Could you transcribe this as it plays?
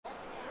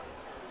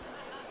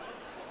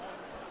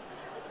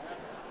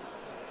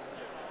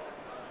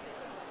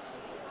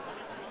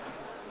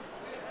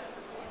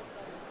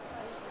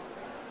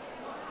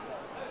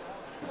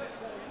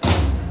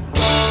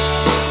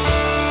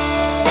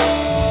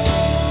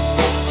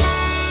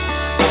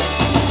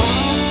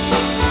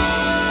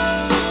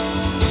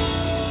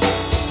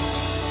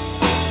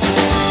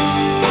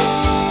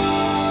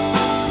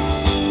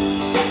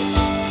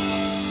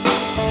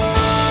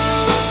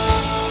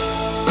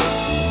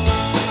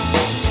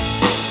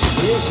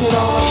sit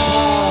on a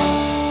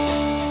couch,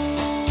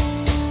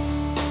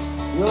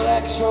 your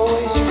legs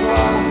always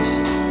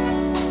crossed.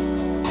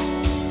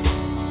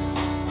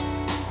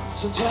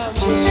 Sometimes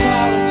your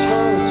silence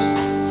hurts,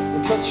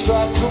 it cuts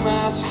right through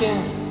my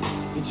skin.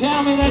 You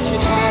tell me that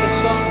you're tired of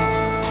something.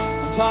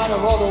 I'm tired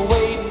of all the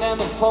waiting and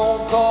the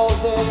phone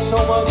calls. There's so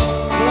much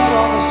blood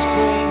on the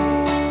screen.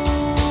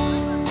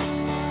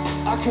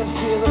 I can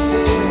feel the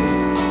fear.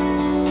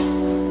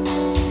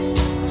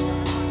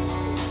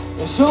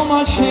 There's so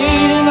much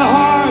hate in the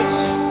hearts,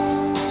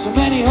 so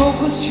many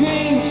hopeless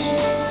dreams,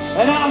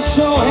 and I'm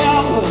so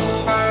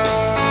helpless.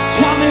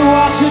 Tell me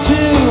what to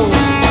do.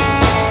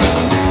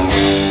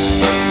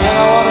 And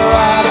I wanna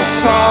write a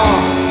song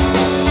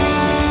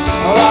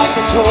like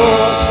a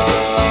torch.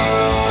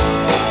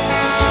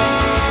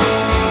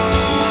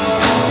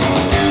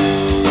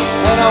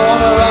 And I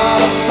wanna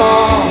write a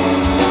song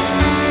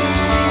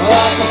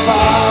like a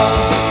fire.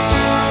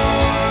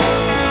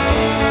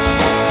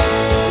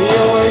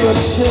 You wear your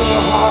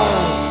silver heart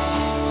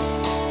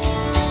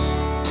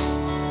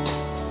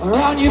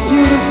around your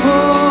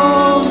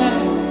beautiful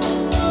neck.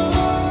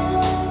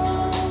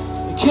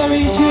 It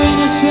carries your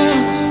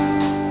innocence,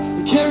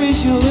 it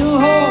carries your little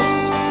hopes.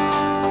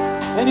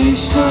 And do you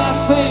still have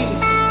faith?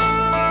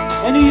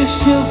 And do you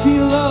still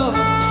feel love?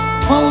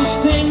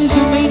 Most things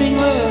are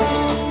meaningless.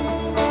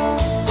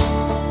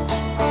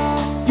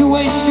 You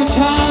waste your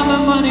time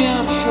and money,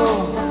 I'm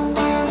sure.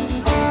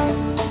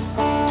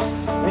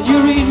 And you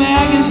read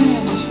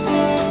magazines,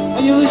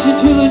 and you listen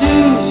to the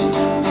news.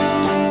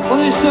 Well,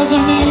 this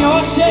doesn't mean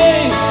you're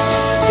safe.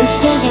 This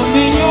doesn't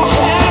mean you're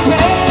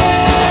happy.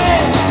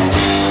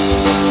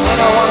 And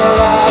I wanna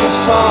write a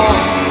song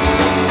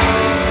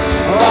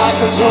like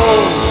a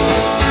torch.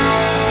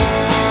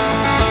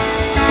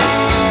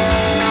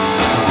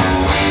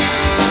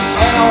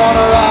 And I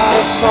wanna write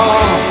a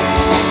song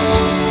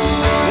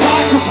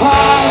like a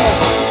fire.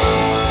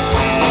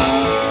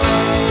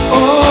 Oh,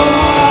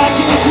 I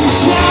give some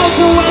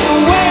shelter when the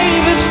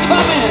wave is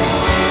coming.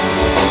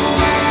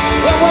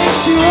 That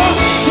wakes you up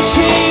to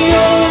change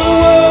your little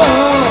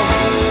world.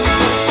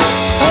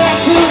 That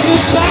fills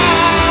your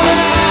silent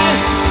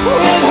eyes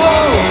with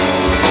hope.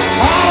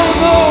 I don't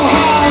know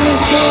how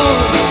this goes.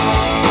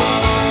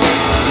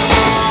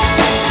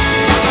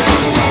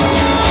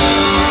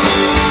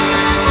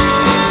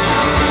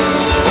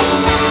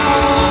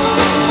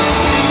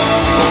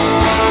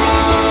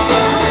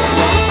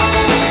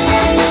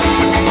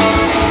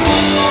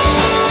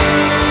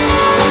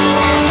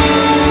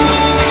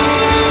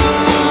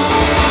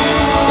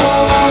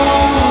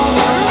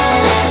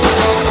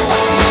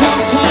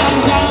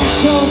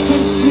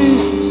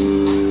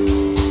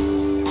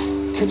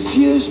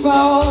 Confused by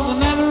all the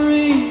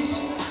memories,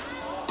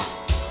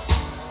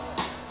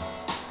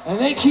 and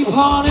they keep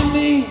haunting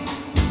me.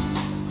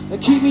 They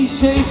keep me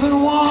safe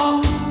and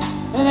warm,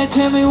 and they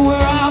tell me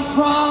where I'm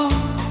from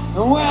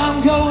and where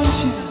I'm going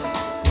to.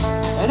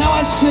 And now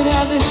I sit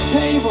at this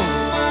table,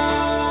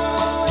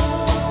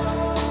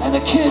 and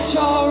the kids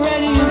are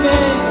already in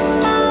bed.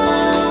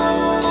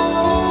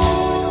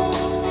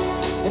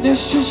 And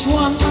there's just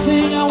one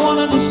thing I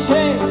wanted to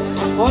say: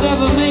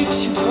 whatever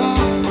makes you cry,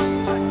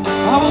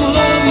 I will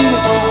love you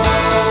tonight.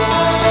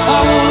 I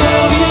will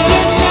love you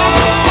tonight.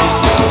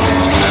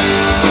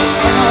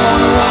 And I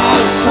wanna write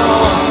a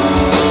song